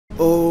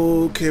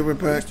Okay, we're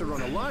They back. used to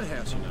run a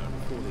lighthouse, you know,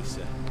 before they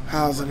said.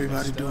 How's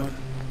everybody doing?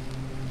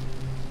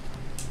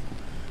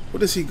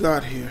 What does he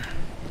got here?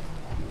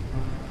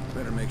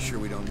 Better make sure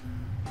we don't.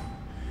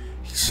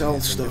 He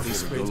sells stuff.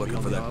 Go looking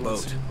for that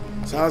boat.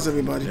 So how's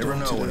everybody Never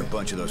doing know when a today?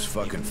 bunch of those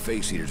fucking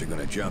face eaters are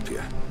gonna jump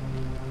you.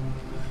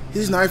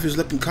 His knife is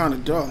looking kind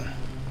of dull.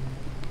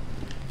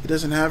 He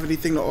doesn't have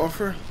anything to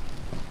offer?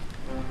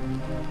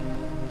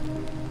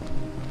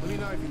 Let me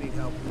know if you need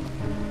help.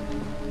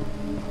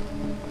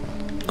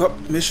 Oh,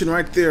 mission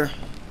right there.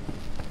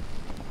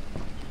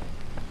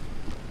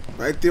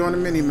 Right there on the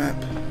mini-map.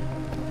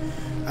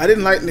 I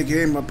didn't lighten the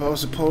game up. I was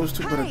supposed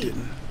to, but I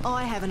didn't.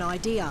 I have an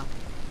idea.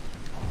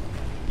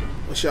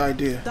 What's your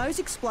idea? Those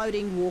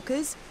exploding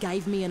walkers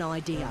gave me an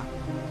idea.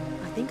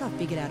 I think I've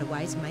figured out a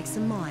way to make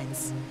some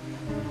mines.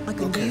 I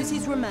could use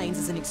his remains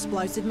as an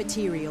explosive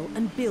material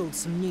and build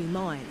some new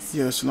mines.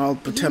 Yes, and I'll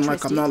pretend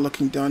like I'm not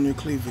looking down your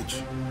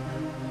cleavage.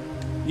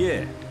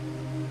 Yeah.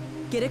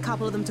 Get a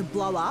couple of them to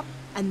blow up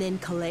and then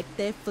collect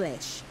their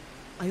flesh.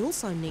 I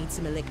also need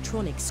some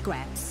electronic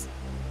scraps.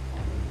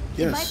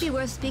 Yes. It might be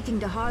worth speaking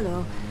to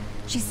Harlow.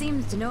 She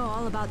seems to know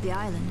all about the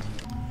island.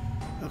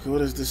 Okay, what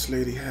does this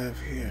lady have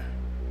here?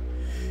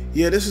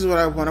 Yeah, this is what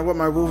I want. I want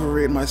my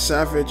Wolverine, my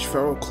Savage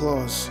Feral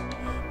Claws.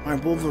 My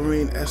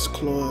Wolverine S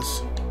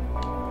Claws.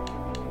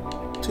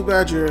 Too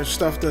bad your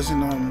stuff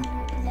doesn't,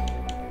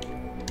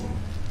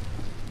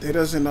 it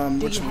doesn't,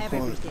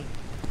 whatchamacallit.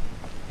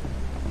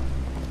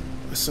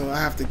 So I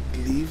have to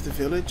leave the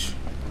village?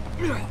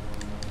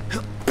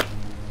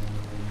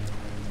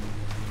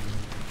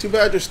 Too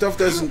bad your stuff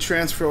doesn't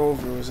transfer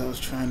over, as I was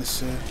trying to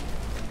say.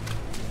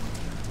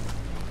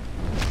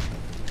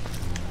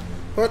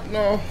 But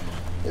no,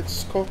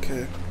 it's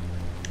okay.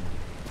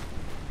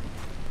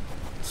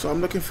 So I'm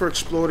looking for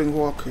exploding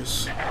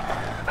walkers.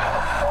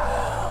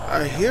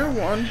 I hear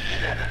one.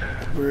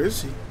 Where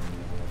is he?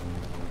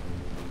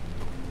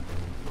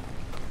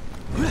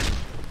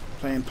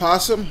 Playing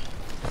possum?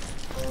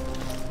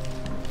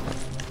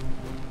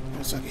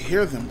 Yes, I can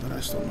hear them, but I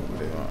just don't know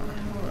where they are.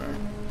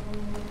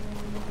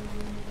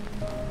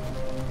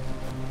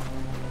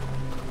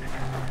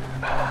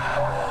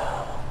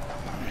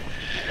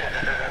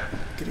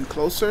 Alright. Getting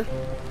closer.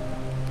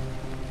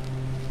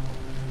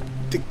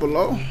 Dig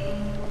below.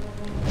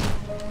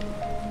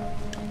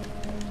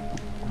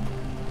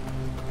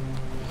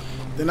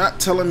 They're not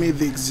telling me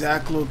the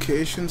exact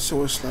location,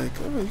 so it's like,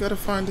 oh, you gotta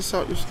find this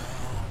out. Just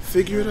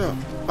figure it out.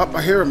 Up,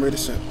 I hear him. Wait a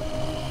sec.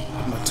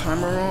 Put my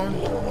timer on.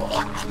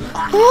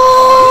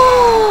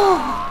 Oh!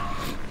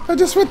 I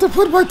just went to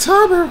put my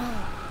timer.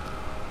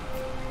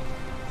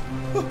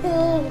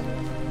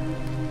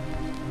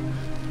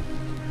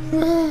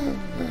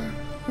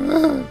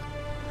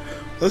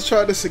 Let's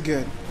try this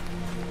again.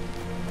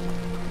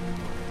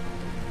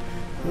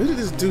 Where did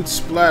this dude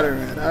splatter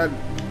at? I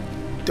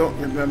don't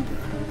remember.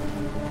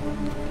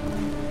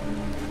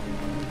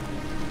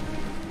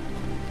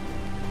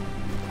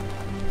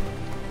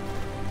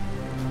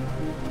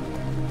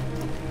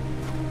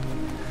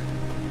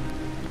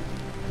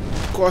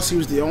 Of course, he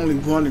was the only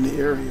one in the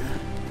area.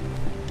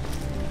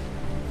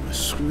 I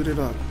screwed it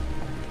up.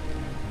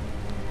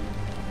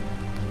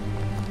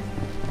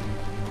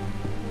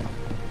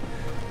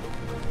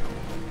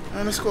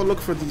 And let's go look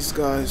for these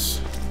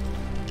guys.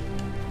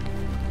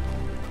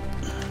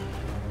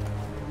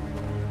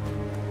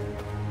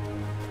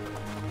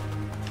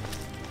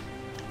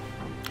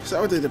 Is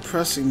that with the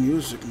depressing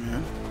music,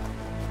 man?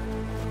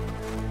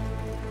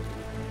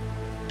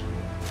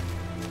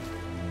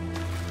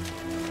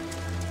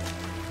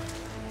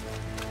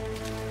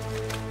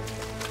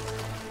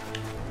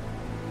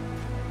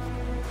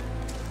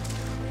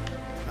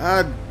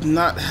 I do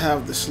not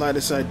have the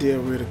slightest idea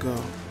where to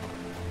go.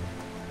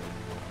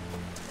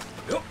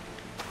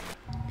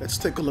 Let's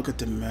take a look at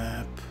the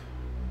map.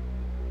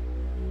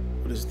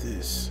 What is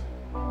this?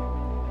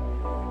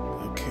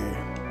 Okay.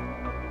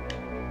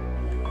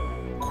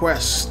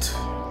 Quest.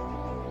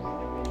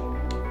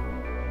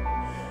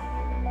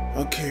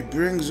 Okay,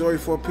 bring Zoe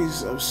 4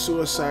 pieces of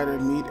suicider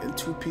meat and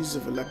 2 pieces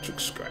of electronic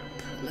scrap.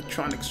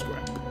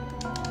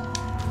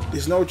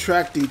 There's no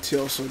track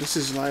detail, so this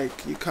is like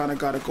you kind of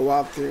got to go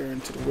out there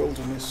into the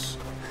wilderness,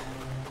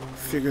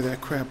 figure that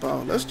crap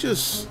out. Let's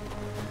just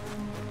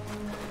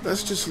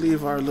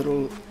leave our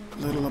little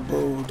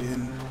abode,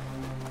 and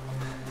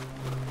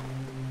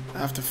I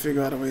have to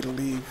figure out a way to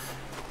leave.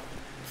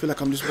 I feel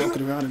like I'm just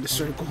walking around in a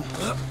circle.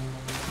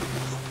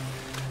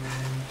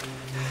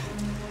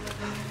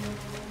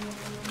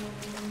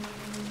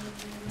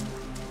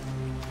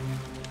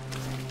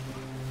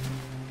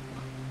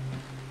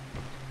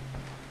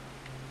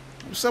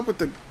 What's up with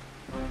the...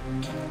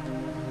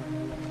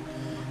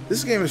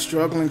 This game is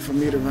struggling for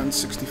me to run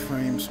 60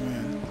 frames,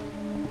 man.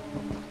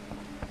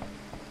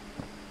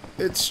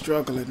 It's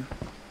struggling.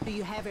 Do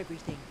you have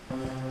everything?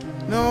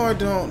 No, I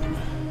don't.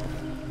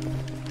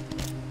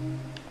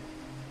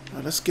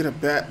 Let's get a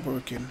bat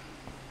working.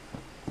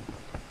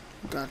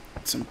 Got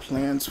some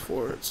plans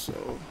for it,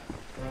 so...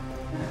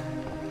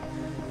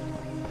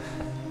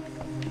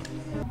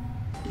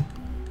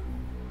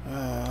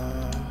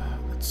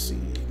 Let's see.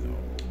 No,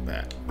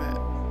 bat.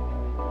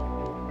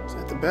 Is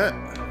that the bat?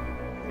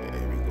 Yeah,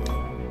 here we go.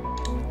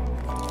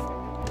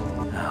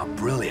 Oh,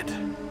 brilliant.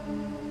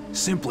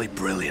 Simply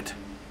brilliant.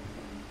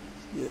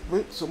 Yeah,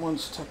 wait,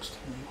 someone's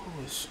texting me.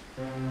 Who is?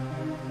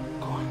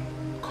 God,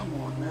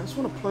 come on, man. I just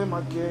want to play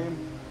my game.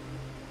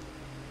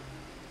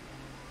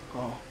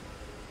 Oh.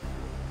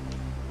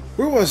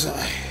 Where was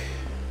I?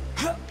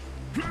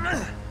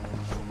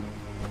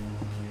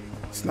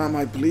 It's not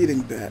my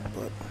bleeding bat,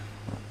 but...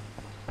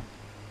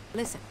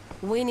 Listen,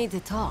 we need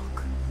to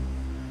talk.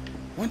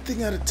 One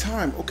thing at a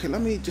time. Okay, let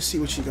me just see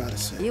what you gotta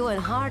say. You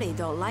and Hardy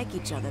don't like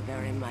each other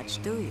very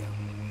much, do you?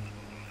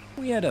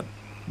 We had a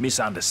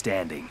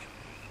misunderstanding.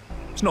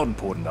 It's not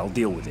important, I'll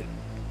deal with it.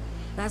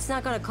 That's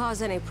not gonna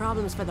cause any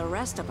problems for the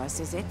rest of us,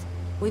 is it?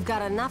 We've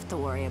got enough to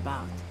worry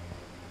about.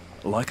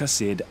 Like I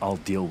said, I'll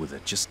deal with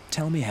it. Just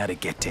tell me how to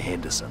get to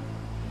Henderson.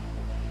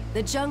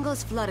 The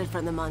jungle's flooded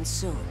from the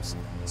monsoons,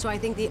 so I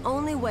think the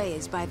only way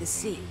is by the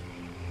sea.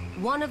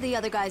 One of the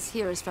other guys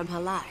here is from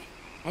Halai,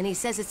 and he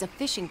says it's a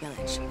fishing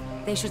village.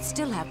 They should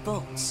still have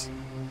boats.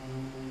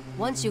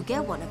 Once you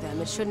get one of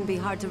them, it shouldn't be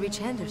hard to reach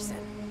Henderson.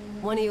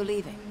 When are you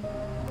leaving?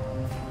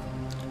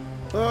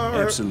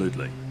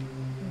 Absolutely.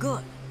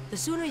 Good. The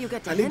sooner you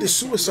get to I need the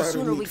Henderson, the suicide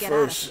sooner we elite get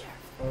first.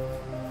 out of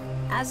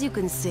here. As you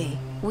can see,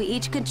 we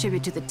each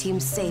contribute to the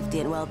team's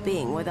safety and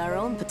well-being with our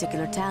own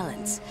particular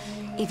talents.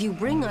 If you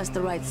bring us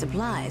the right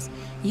supplies,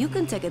 you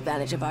can take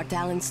advantage of our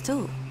talents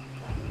too.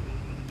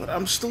 But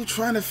I'm still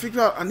trying to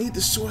figure out. I need the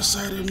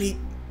suicider meat.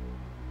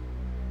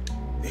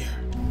 There.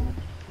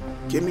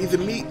 Give me the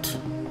meat.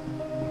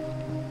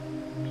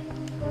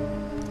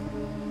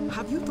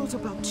 Have you thought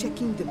about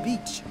checking the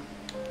beach?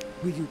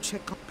 Will you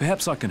check up?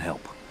 Perhaps I can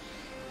help.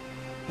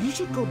 You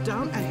should go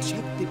down and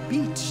check the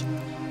beach.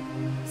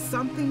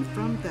 Something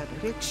from that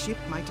wrecked ship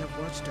might have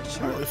washed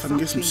ashore. Alright, if I can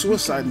get some Something we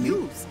suicide can meat.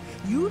 use.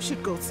 You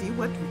should go see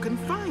what you can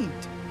find.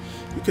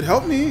 You could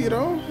help me, you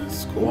know.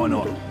 It's cool. Why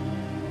not?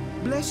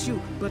 Bless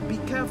you, but be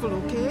careful,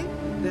 okay?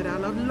 There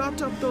are a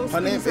lot of those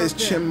Her name things is out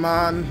there.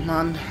 Chiman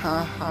Man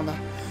Ha Ha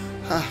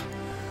Ha.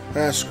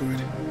 Ah, screw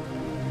it.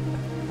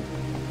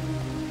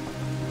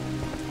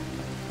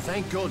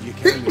 Thank God you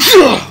came.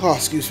 Oh,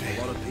 excuse me. A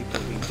lot of people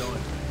have been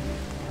dying.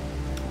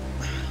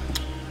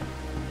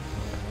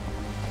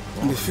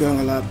 I'm feeling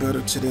a lot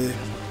better today.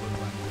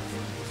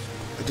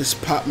 I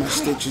just popped my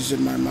stitches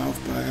in my mouth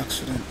by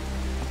accident.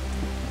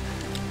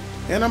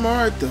 And I'm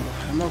alright though.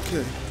 I'm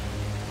okay.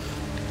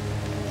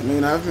 I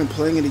mean, I haven't been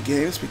playing any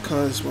games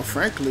because, well,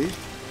 frankly,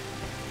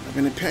 I've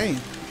been in pain.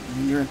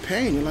 When you're in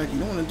pain, you're like, you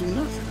don't want to do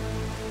nothing.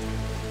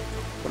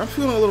 But I'm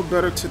feeling a little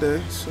better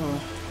today, so...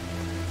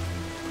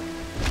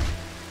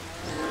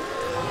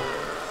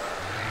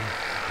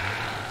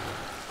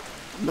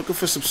 I'm looking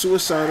for some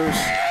suiciders.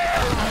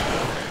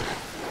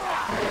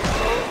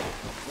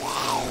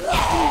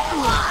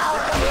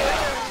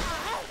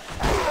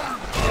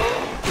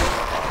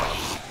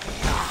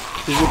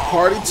 Is it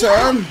party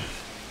time?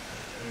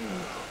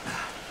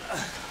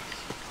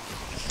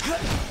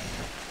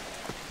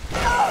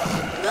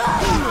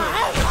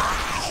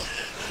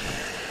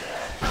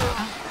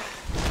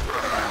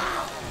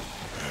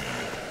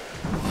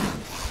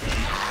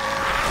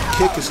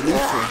 Kick is lethal.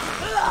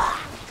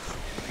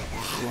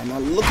 Well, I'm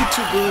not looking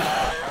too good.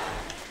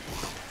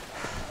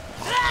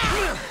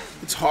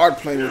 It's hard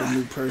playing with a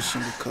new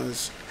person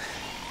because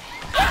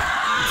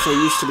I'm so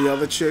used to the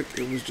other chick,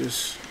 it was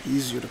just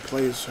easier to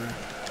play as her.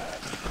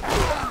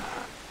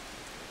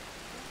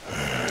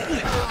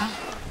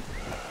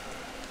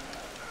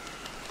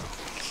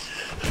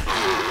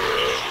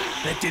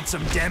 That did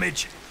some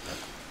damage.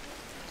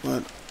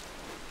 But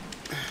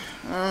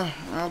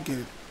I'll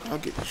get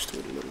used to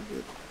it a little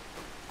bit.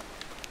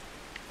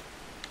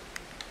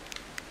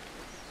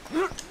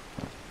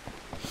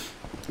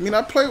 I mean,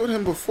 I played with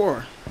him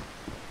before.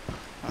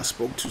 I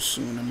spoke too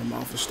soon and my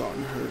mouth is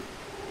starting to hurt.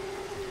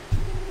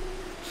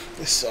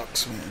 This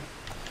sucks, man.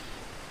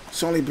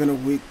 It's only been a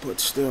week, but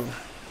still.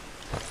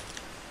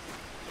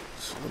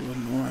 It's a little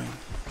annoying.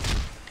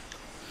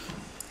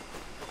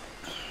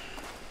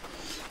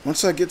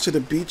 Once I get to the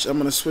beach, I'm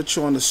going to switch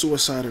on the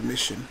Suicider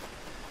mission.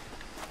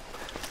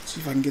 See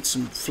if I can get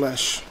some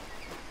flesh.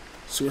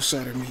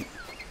 Suicider meat.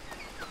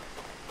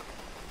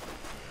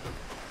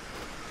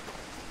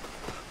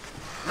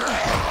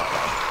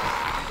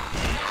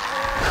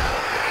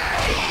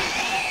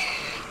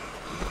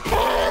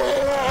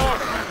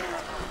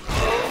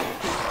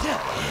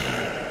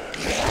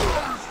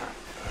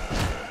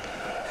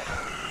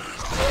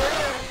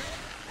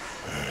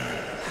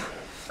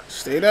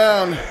 Stay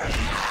down.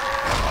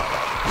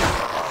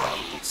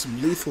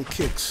 Some lethal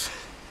kicks.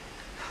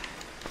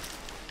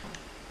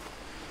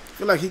 I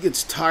feel like he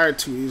gets tired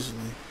too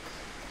easily.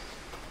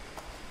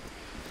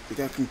 I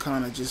think I can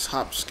kind of just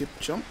hop, skip,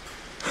 jump.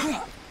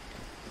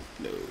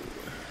 No,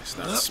 it's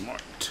not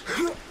smart.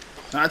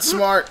 Not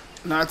smart.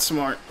 Not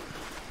smart.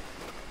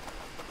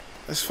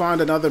 Let's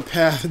find another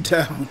path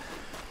down.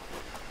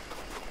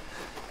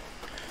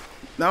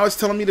 Now it's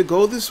telling me to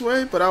go this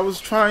way, but I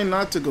was trying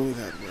not to go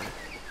that way.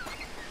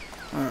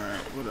 Alright,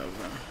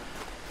 whatever.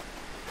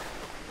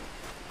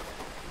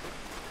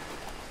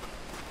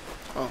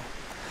 Oh.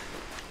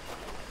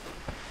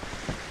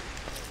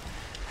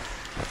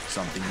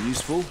 Something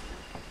useful?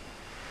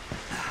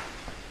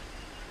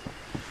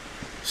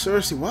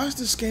 Seriously, why is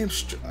this game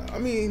I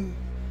mean,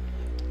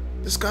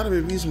 there's gotta be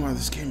a reason why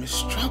this game is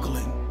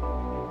struggling.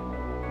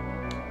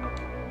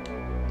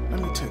 Let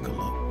me take a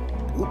look.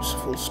 Oops,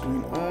 full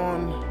screen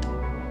on.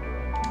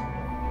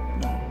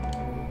 No.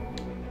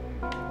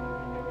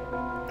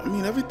 I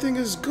mean, everything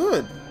is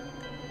good.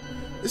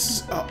 This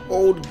is an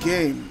old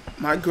game.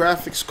 My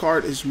graphics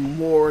card is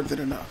more than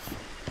enough.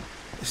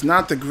 It's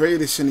not the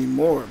greatest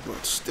anymore,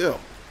 but still.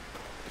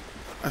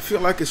 I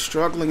feel like it's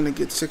struggling to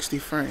get 60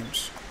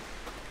 frames.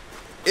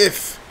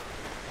 If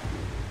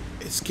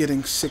it's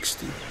getting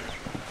 60.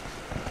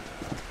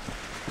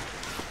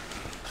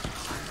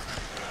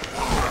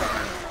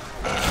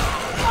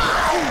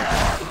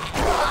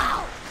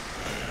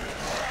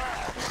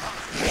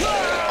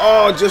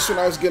 Oh, just when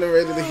I was getting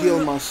ready to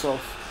heal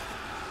myself.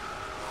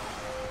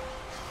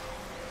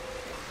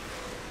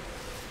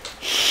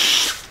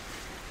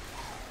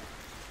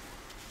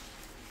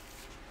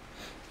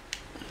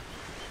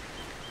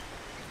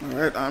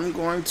 Alright, I'm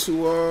going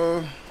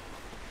to,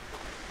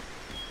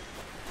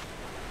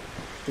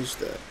 what's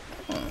that?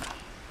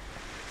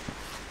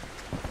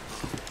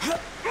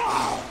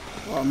 Oh,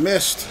 I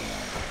missed.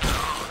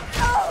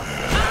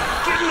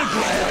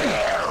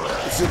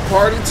 Is it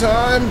party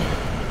time?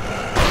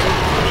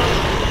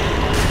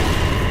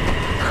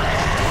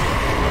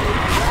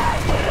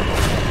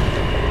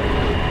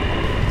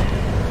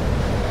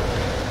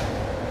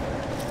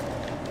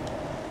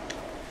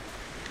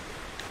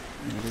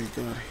 What do we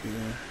got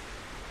here?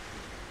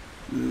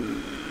 No.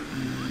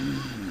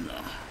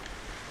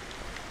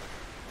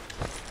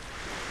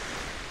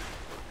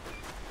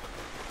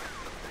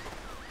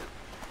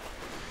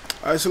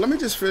 Alright, so let me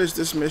just finish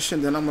this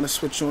mission, then I'm going to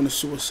switch on the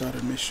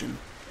suicide mission.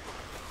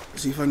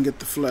 See if I can get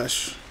the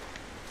flesh.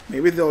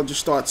 Maybe they'll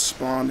just start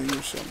spawning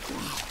or something.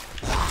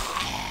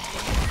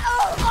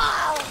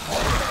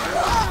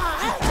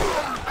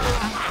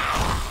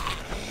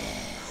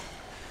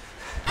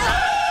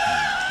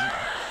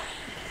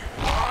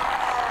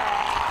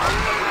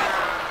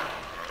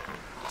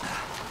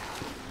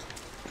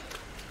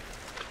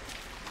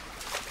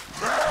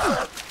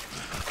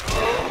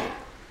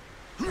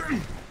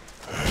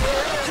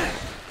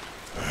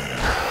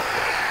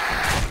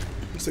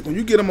 It's like when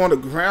you get them on the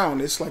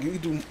ground, it's like you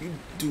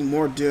do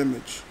more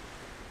damage.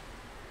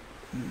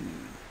 No.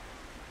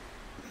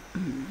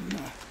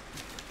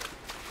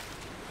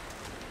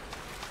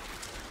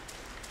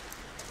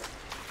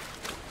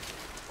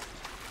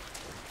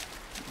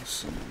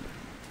 Some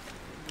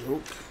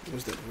rope.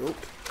 What's that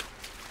rope?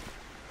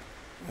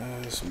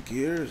 Some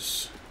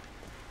gears.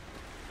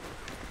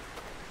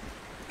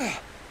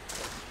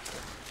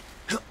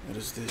 What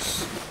is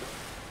this?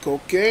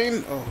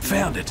 Cocaine? Oh,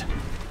 found it.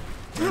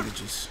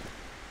 Bandages.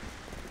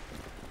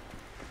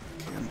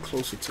 Okay, I'm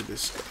closer to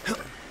this guy.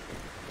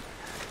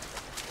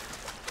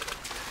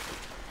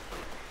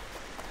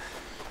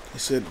 He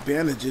said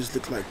bandages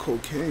look like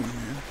cocaine,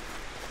 man.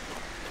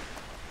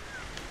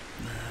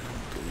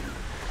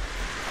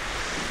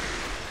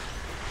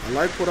 I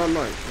like what I like,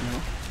 you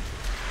know.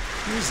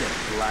 Who's that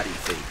bloody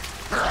thief?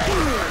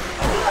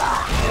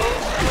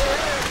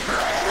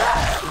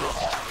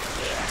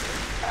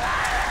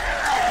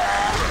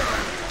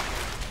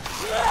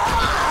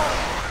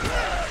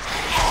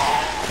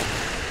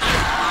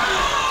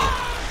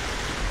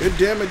 Their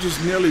damage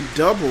is nearly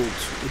doubled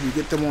if you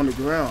get them on the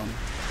ground.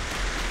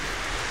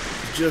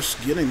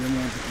 Just getting them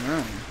on the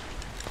ground.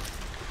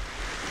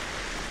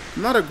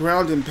 I'm not a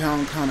ground and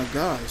pound kind of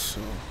guy,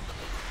 so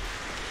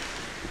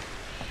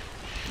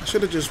I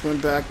should have just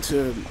went back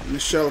to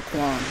Michelle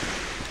Kwan.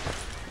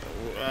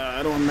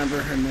 I don't remember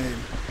her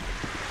name.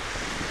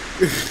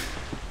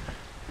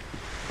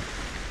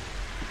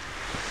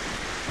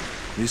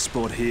 This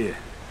spot here.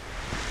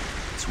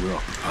 It's where I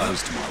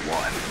proposed to my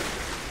wife.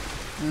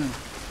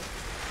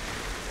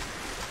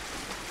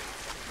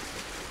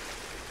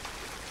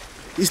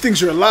 These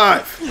things are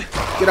alive.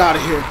 Get out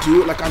of here,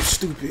 dude. Like I'm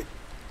stupid.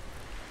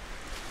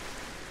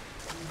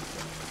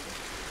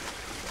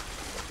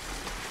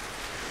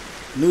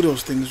 Knew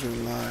those things were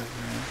alive,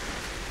 man.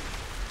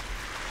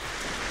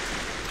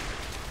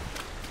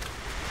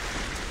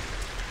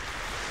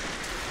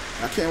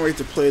 I can't wait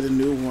to play the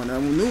new one.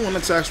 The new one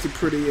that's actually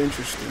pretty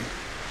interesting.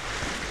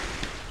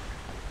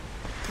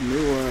 The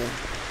new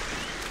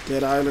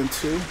Dead Island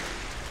 2.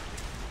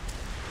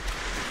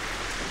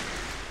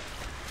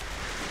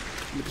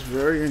 Looks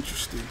very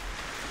interesting. I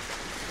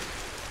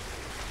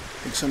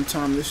think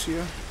sometime this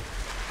year.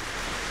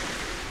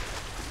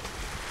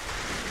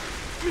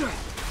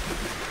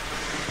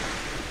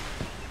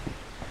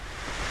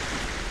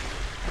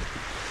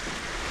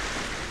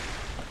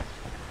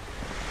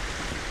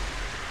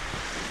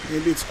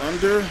 Maybe it's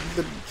under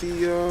the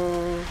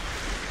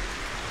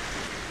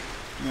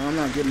no, I'm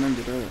not getting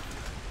under that.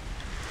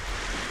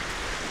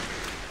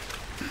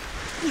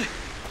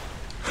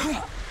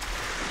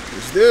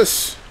 What's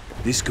this?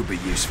 This could be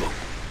useful.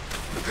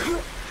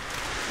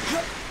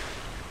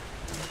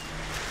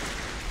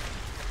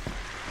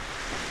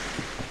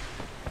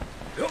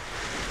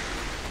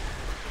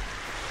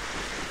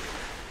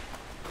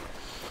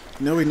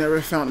 No, we never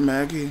found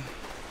Maggie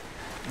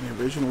in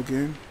the original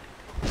game.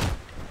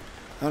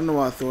 I don't know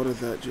why I thought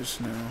of that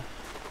just now.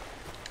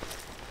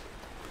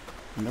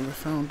 I never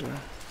found her.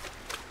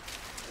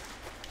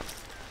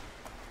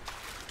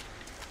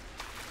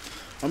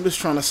 I'm just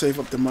trying to save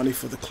up the money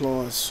for the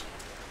claws.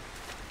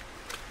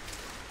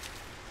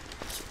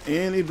 So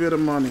any bit of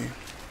money.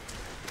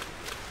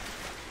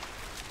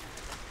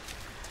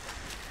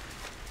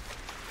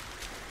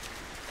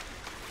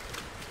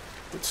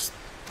 What's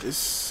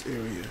this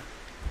area?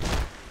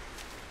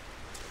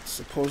 It's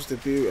supposed to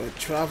be a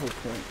travel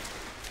point.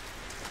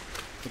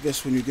 I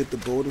guess when you get the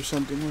boat or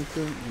something like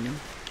that, you know.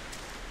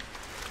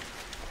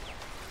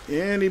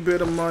 Any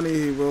bit of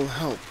money will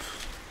help.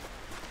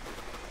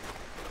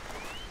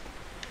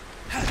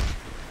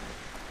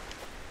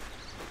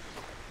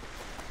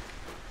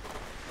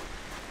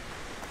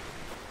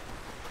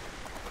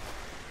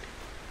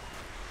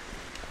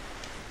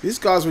 These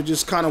guys were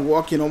just kind of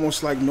walking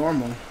almost like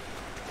normal.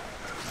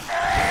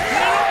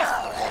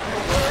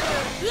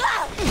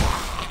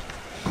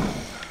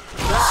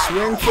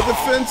 Swing for the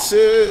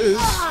fences.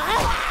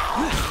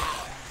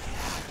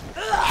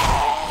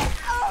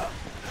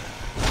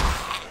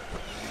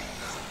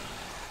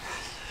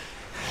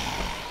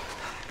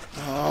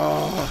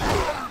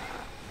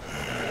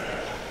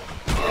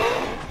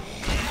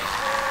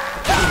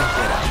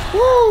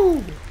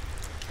 Woo!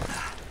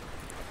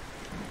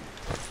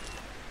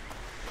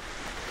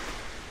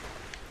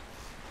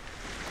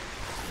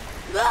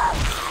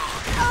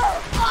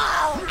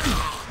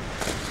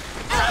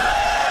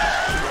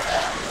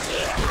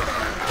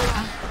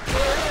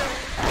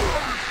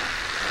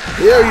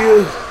 Hear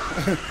you.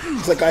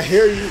 It's like I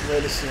hear you.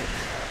 Wait a sec.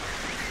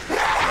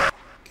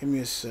 Give me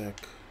a sec.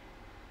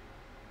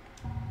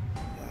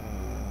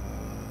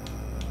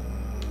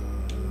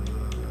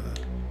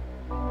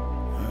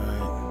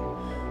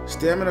 Alright.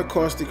 Stamina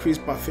cost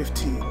decreased by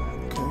 15.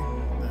 Okay,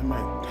 that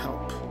might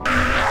help.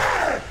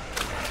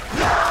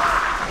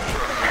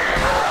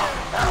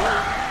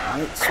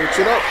 Alright, switch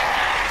it up.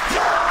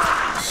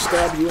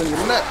 Stab you in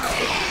the neck.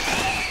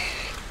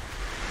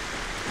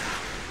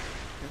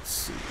 Let's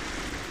see.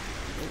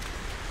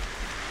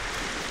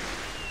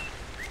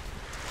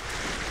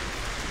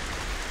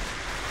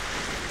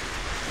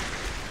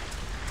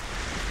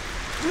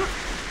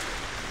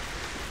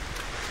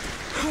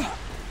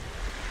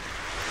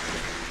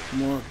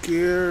 More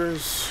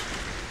gears.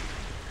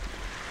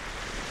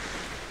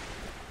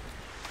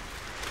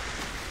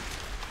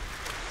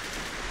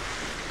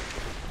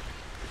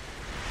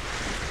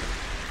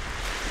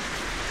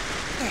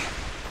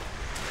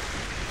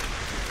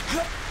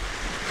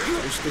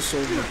 What's this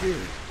over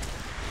here?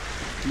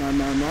 My.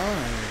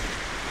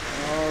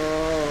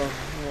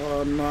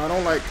 No, I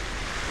don't like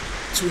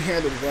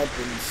two-handed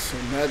weapons,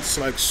 and that's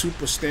like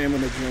super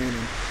stamina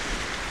draining.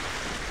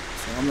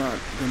 So I'm not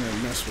gonna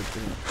mess with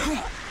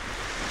that.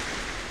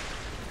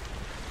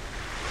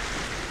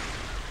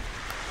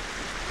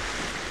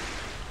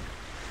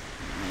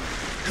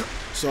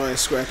 Sorry,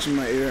 scratching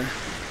my ear.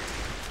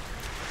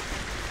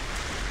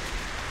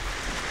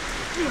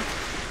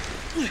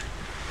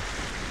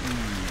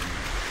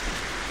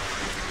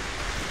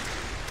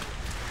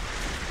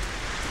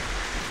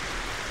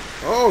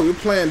 Oh, you're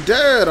playing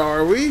dead,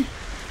 are we?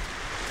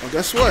 Oh,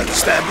 guess what?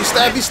 Stabby,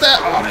 stabby, stab!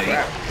 Oh,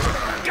 crap.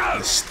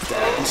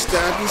 Stabby,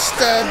 stabby,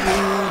 stabby.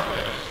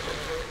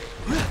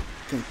 I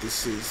think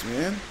this is,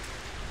 man.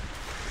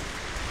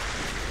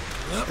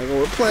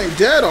 We're playing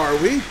dead, are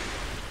we?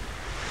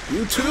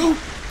 You too?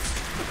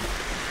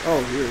 Oh,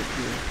 you're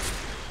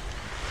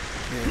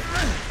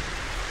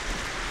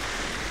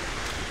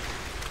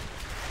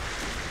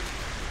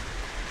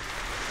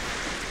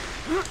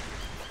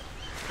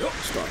yeah.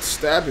 Start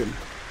stabbing.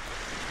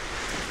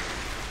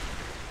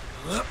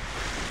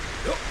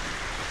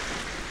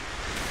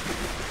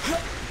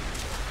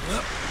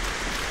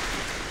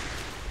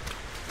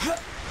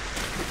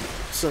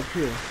 What's up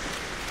here?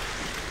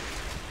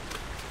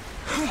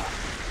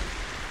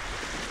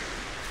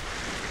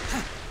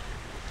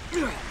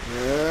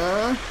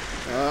 Yeah.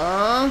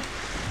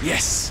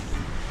 Yes.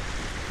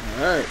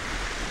 All right.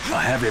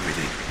 I have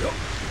everything.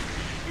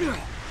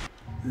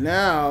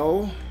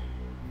 Now,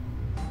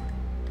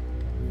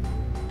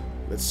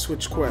 let's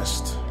switch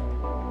quest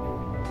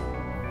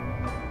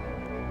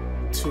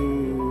to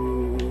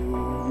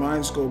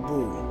Mines Go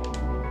Boo.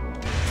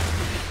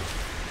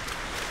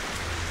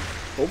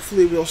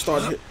 Hopefully we'll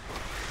start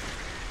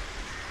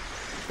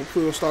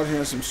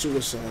hearing some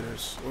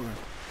suiciders or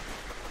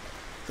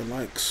the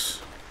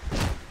likes.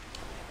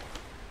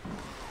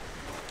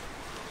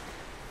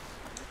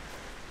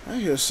 I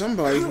hear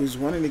somebody who's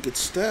wanting to get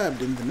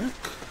stabbed in the neck.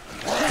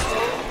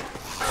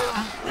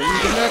 In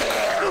the neck.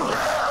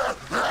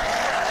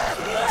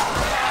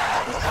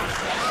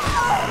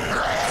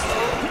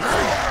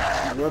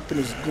 The weapon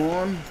is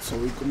gone, so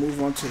we can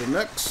move on to the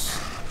next.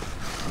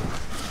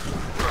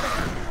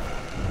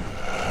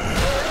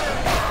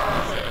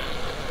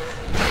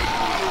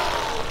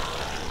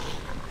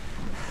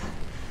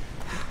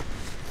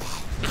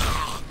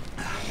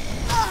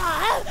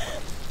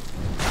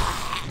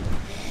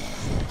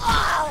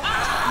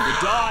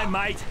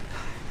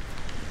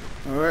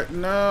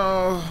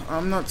 now,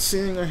 I'm not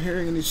seeing or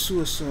hearing any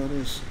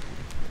suiciders.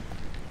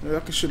 Maybe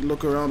I should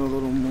look around a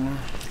little more.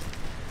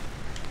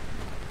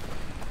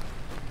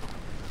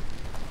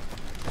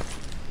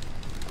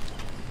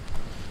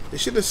 They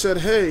should have said,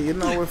 hey, you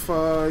know, if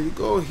you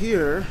go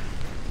here,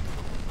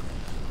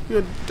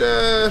 you're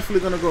definitely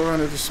gonna go around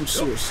into some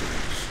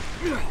suicides.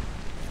 You know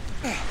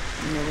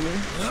what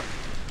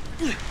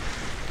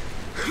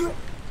I mean?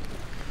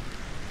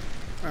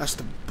 That's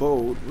the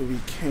boat where we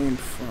came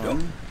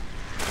from.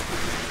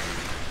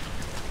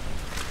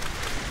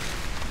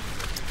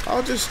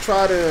 I'll just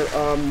try to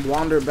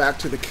wander back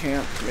to the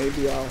camp.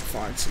 Maybe I'll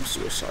find some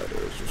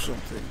suiciders or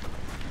something.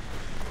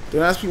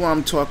 Don't ask me why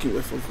I'm talking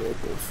with a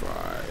vocal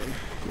fry.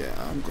 Yeah,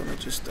 I'm gonna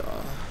just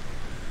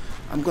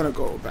I'm gonna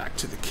go back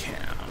to the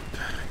camp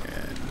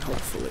and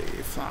hopefully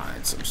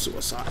find some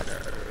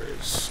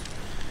suiciders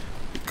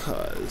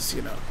because,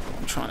 you know,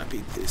 I'm trying to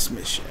beat this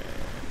mission.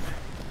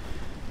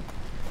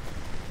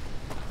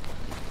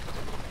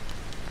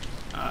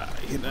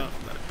 You know,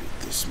 I'm gonna beat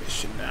this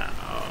mission now.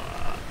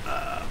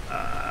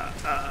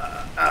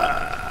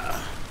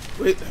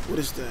 Wait, what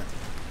is that?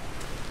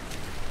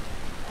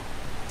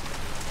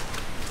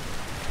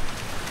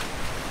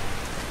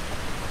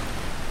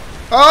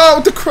 Oh,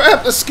 what the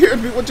crap! That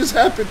scared me. What just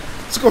happened?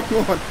 What's going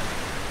on?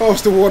 Oh,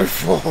 it's the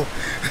waterfall.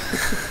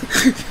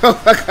 Yo,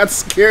 I got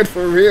scared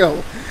for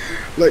real.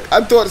 Like,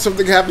 I thought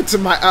something happened to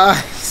my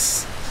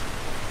eyes.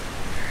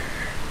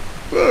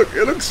 Look,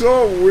 it looks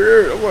all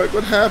weird. I'm like,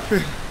 what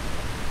happened?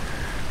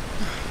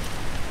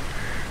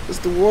 It's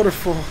the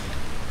waterfall.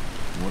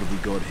 What have we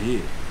got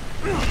here?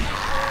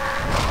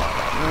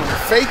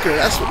 Oh, Faker,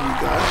 that's what we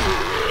got.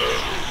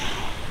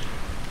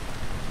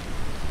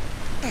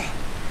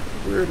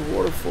 Weird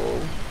waterfall.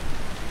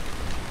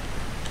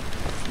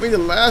 I mean, the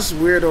last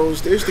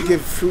weirdos, they used to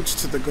give fruits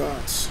to the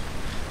gods.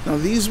 Now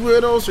these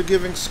weirdos are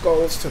giving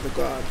skulls to the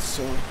gods,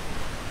 so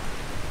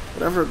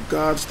whatever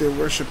gods they're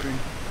worshipping.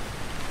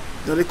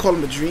 Now they call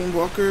them the dream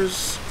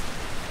walkers,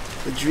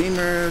 the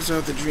dreamers,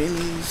 or the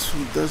dreamies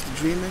who does the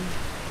dreaming.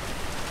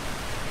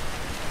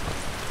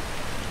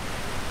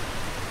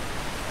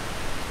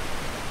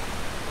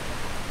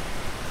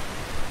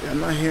 Yeah, I'm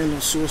not hearing no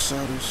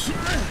suiciders.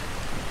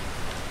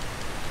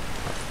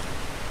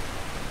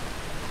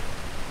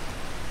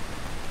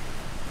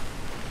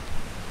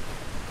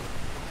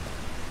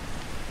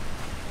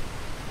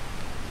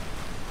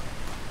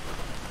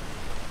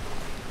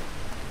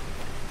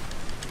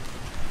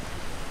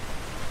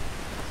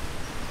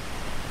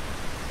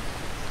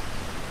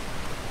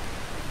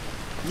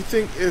 You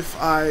think if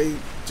I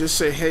just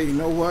say, hey, you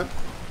know what?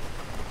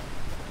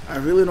 I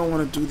really don't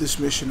want to do this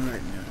mission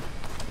right now.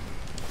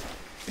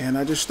 And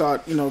I just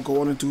start, you know,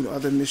 going and do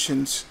other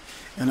missions.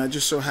 And I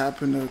just so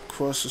happen to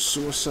cross a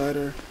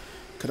suicider.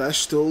 Could I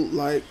still,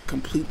 like,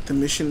 complete the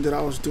mission that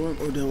I was doing?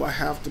 Or do I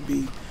have to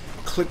be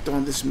clicked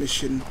on this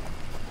mission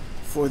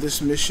for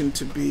this mission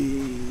to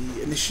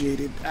be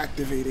initiated,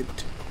 activated,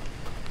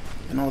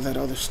 and all that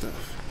other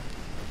stuff?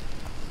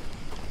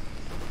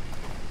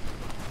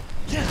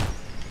 Yeah.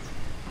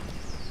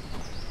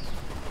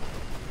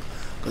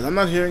 Because I'm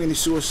not hearing any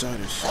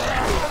suiciders.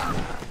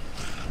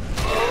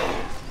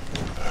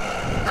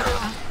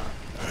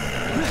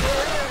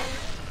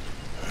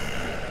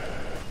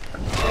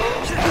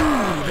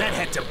 That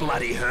had to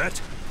bloody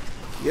hurt.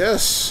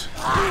 Yes.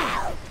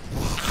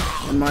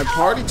 And my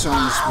party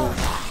time is back.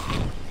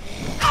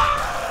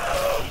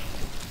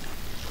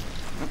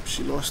 Oh,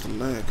 she lost a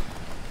leg.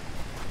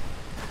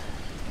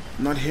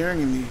 I'm not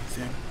hearing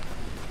anything.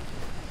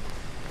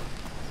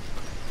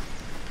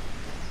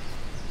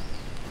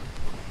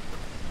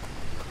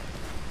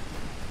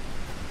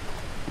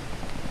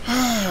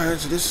 Alright,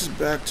 so this is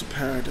back to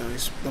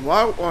paradise. But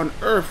why on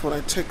earth would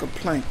I take a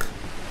plank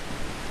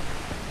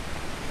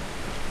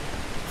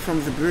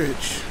from the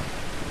bridge?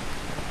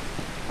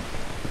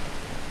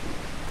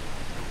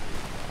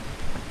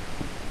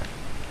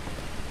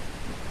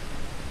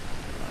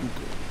 I'm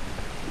good.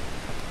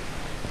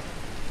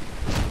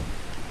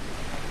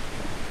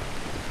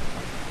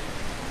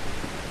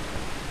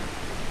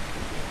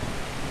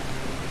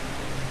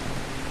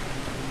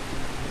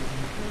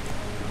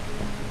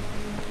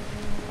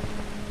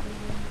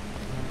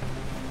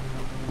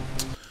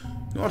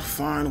 Not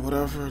fine,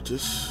 whatever,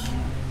 let's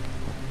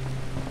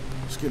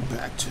get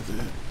back to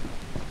the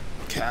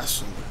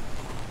castle.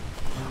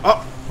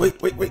 Oh,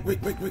 wait.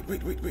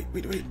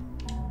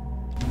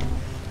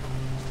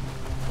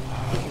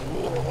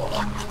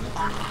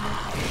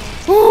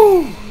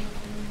 Woo!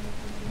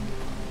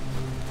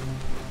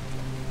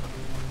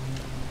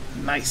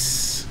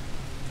 Nice.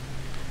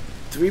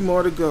 3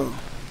 more to go.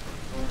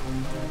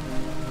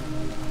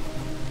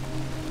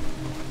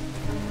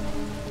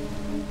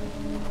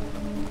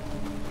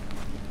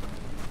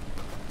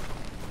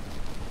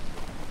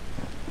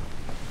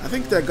 I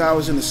think that guy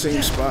was in the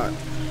same spot.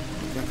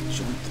 If I can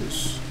jump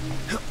this.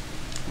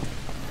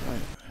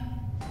 Right.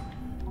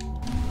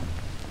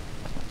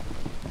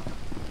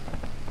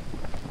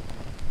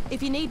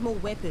 If you need more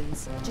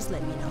weapons, just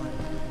let me know.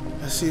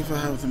 Let's see if I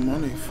have the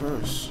money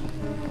first.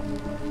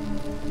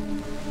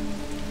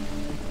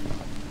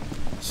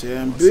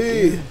 Sam Once B.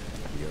 again,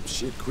 we up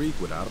shit creek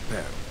without a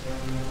paddle.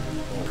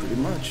 Pretty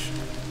much.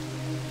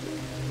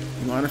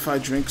 You mind if I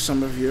drink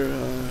some of your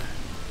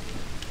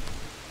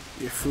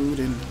food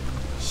and...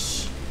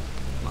 Shh.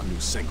 My new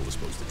single was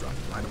supposed to drop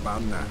right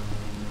about now.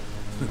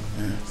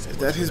 Is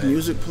that his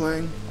music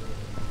playing?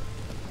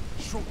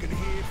 Shrunken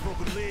head,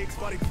 broken legs,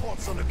 body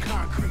parts on the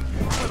concrete.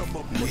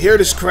 I hear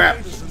this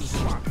crap.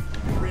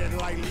 Red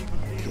light leaving.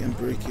 Can't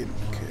break it.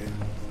 Okay.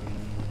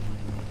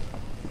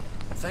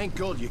 Thank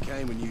God you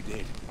came when you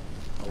did.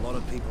 A lot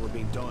of people have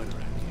been dying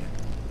around here.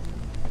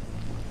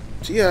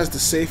 She has the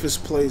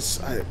safest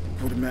place, I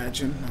would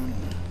imagine. I don't know.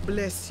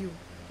 Bless you.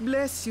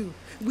 Bless you.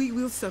 We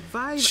will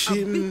survive a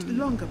bit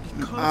longer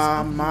because of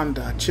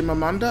Chimamanda.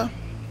 Chimamanda?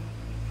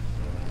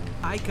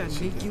 I can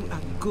make you a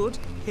good,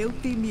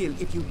 healthy meal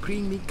if you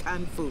bring me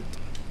canned food.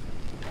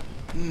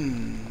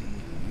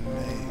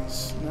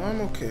 Nice. No,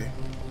 I'm okay.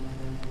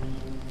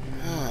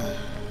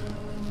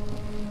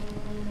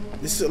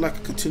 This is like a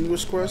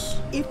continuous quest?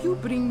 If you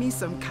bring me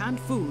some canned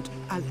food,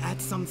 I'll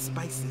add some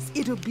spices.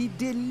 It'll be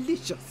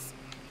delicious.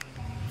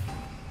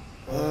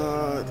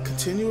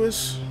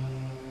 Continuous?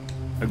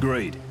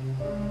 Agreed.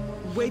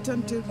 Wait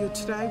until you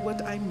try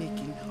what I'm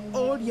making.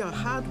 All your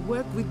hard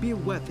work will be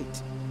worth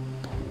it.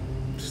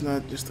 It's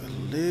not just a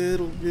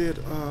little bit,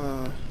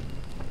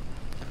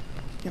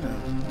 you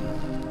know.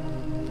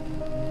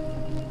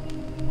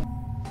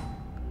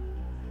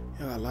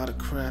 Yeah, a lot of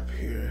crap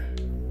here.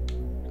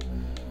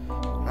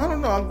 I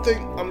don't know,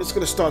 I'm just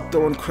gonna start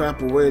throwing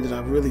crap away that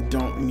I really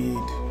don't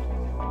need.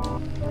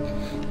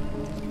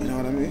 You know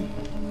what I mean?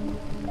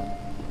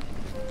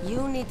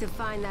 You need to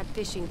find that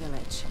fishing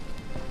village.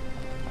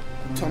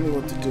 Tell me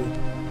what to do.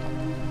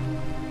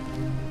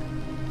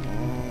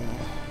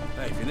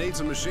 Hey, if you need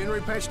some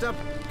machinery patched up,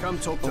 come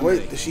talk to Oh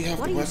wait, me. does she have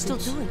What the are you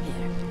weapons? still doing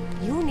here?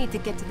 You need to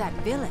get to that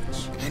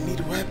village. I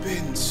need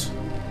weapons.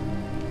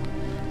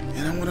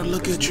 And I want to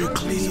look at your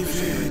No piece of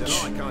machinery that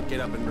cleavage. I can't get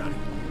up and running.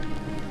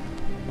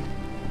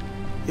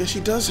 Yeah,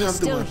 she does have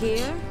the Still weapons.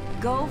 here?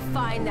 Go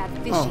find that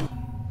fishing Oh.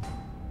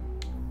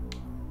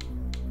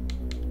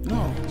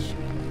 No.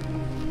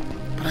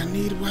 But I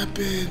need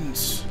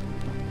weapons.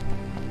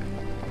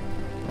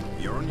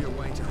 You're on your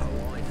way to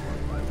Hawaii.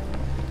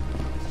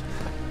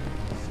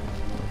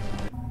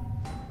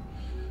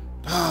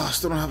 Ah,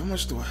 still don't have. How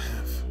much do I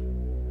have?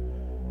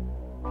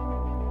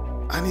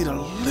 I need a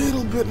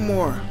little bit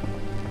more.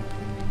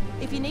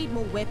 If you need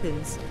more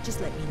weapons,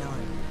 just let me know.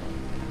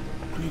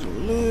 I need a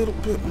little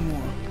bit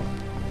more.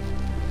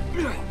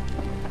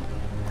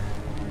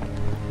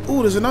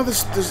 Ooh, there's another.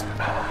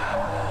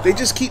 They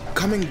just keep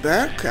coming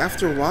back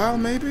after a while,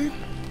 maybe?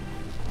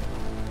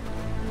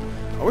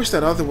 I wish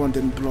that other one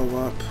didn't blow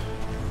up.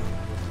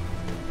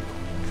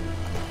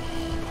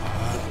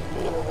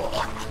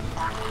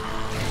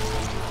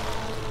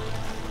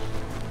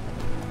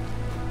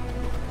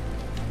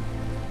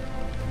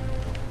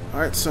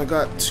 Alright, so I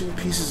got 2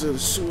 pieces of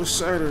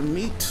suicider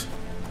meat.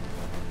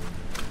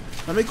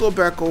 Let me go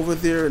back over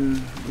there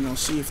and, you know,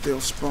 see if they'll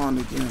spawn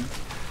again.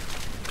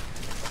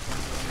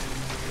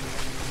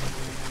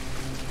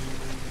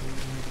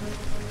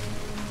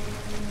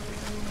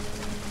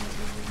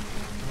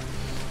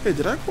 Hey,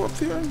 did I go up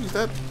there? Is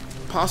that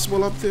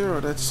possible up there,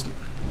 or that's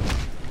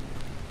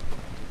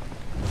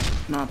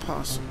not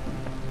possible?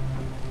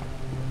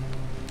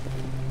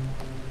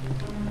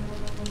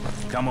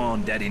 Come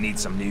on, Daddy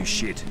needs some new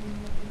shit.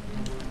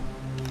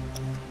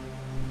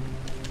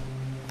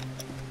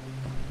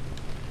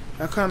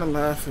 I kind of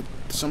laugh at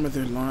some of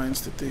their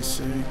lines that they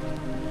say.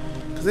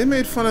 Because they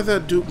made fun of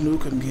that Duke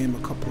Nukem game a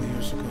couple of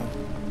years ago.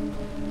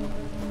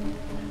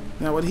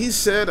 Now, what he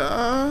said,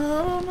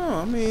 I don't know.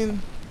 I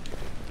mean,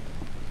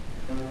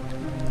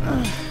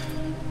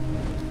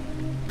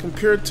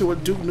 compared to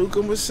what Duke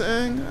Nukem was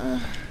saying,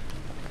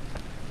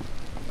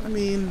 I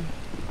mean,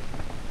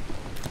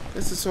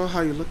 this is all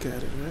how you look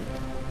at it, right?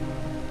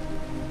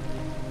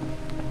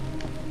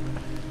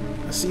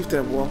 Let's see if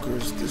that walker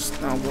is this,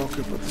 not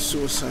walker, but the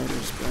suicider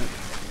is back.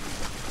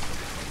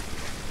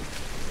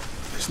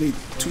 I just need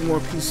 2 more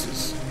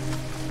pieces.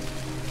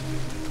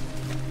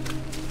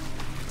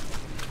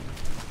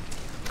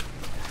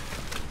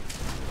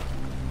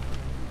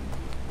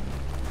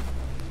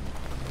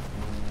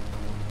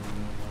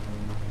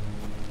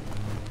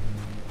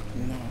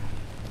 No.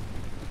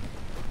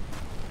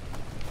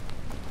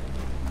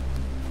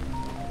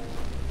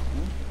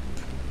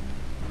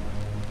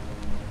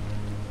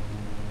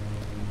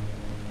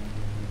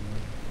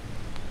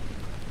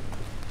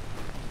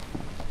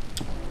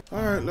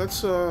 Alright,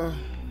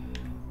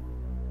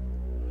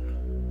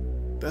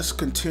 that's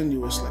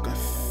continuous like I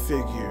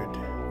figured.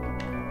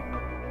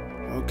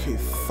 Okay,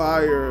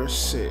 fire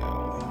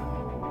sale.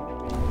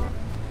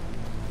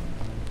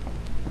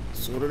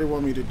 So what do they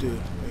want me to do?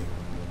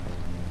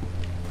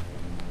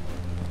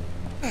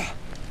 Wait.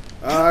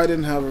 I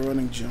didn't have a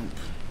running jump.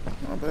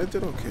 Oh, but I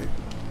did okay.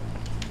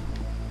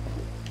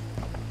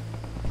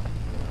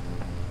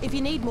 If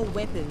you need more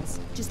weapons,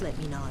 just let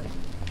me know.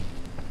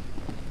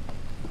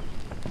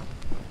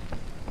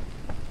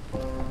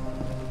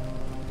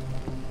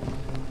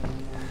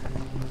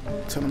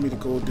 telling me to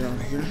go down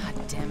here.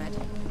 God damn it.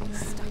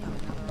 Stuck up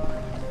another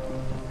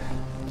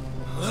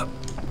eye.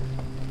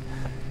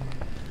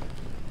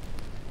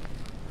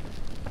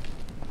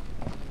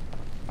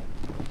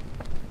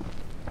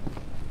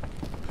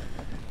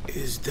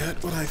 Is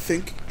that what I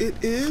think it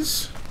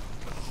is?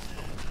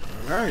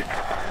 Alright.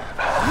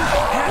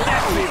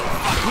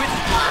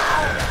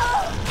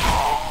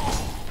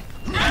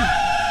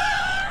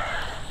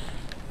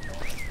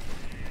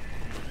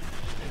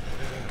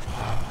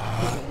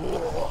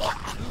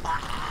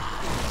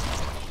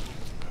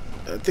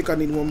 I think I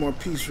need one more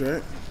piece,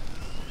 right?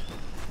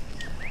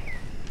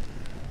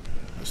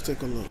 Let's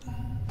take a look.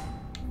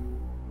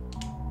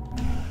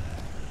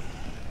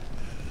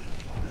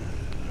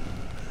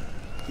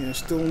 Yeah, I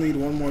still need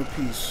one more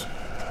piece.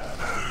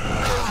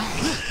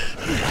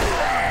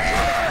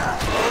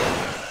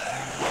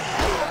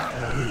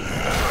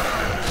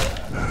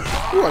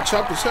 Ooh, I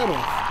chopped his head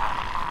off.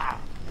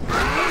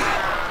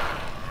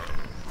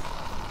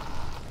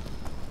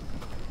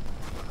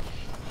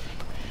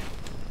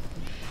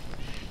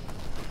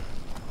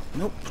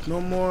 Nope, no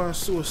more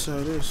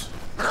suiciders.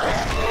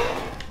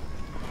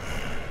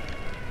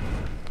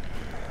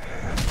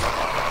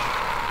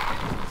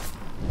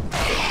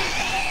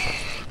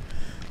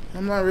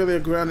 I'm not really a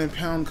ground and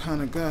pound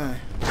kind of guy.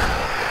 But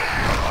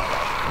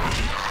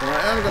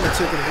I am going to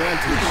take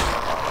advantage.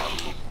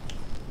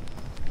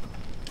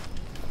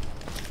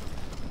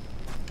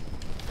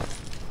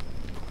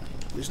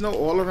 There's no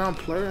all-around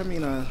player. I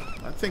mean, I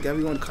think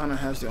everyone kind of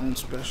has their own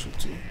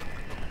specialty.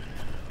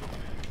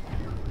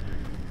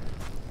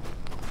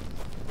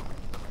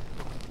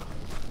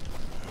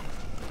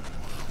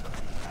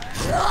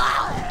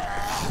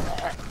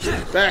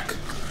 Back!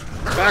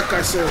 Back,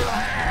 I said.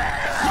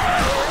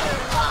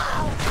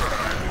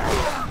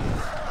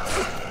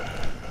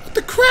 What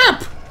the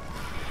crap?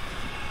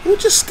 Who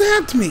just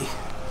stabbed me?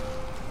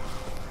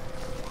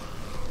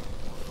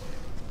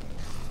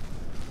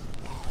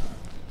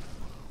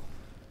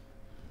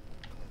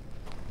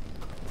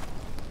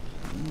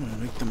 I'm gonna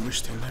make them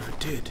wish they never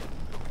did.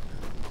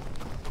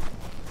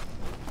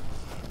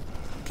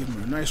 Give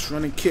them a nice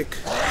running kick.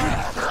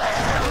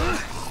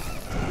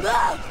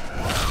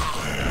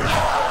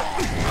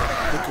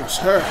 I think it was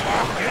her.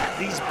 Get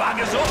these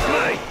buggers off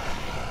me!